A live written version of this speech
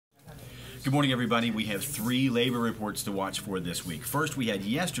Good morning, everybody. We have three labor reports to watch for this week. First, we had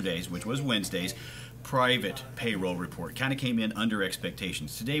yesterday's, which was Wednesday's, private payroll report. Kind of came in under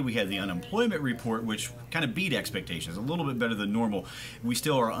expectations. Today we had the unemployment report, which kind of beat expectations, a little bit better than normal. We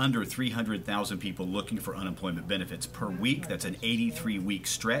still are under 300,000 people looking for unemployment benefits per week. That's an 83-week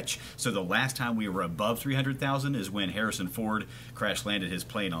stretch. So the last time we were above 300,000 is when Harrison Ford crash landed his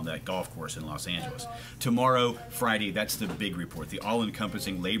plane on that golf course in Los Angeles. Tomorrow, Friday, that's the big report, the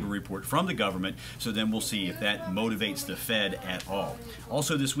all-encompassing labor report from the government. So then we'll see if that motivates the Fed at all.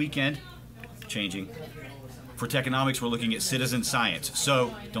 Also this weekend, changing. For Techonomics, we're looking at citizen science.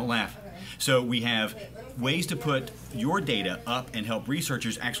 So, don't laugh. So we have ways to put your data up and help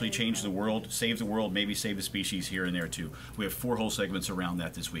researchers actually change the world, save the world, maybe save the species here and there too. We have 4 whole segments around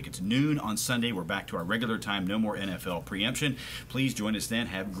that this week. It's noon on Sunday. We're back to our regular time. No more NFL preemption. Please join us then.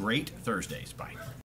 Have great Thursdays. Bye.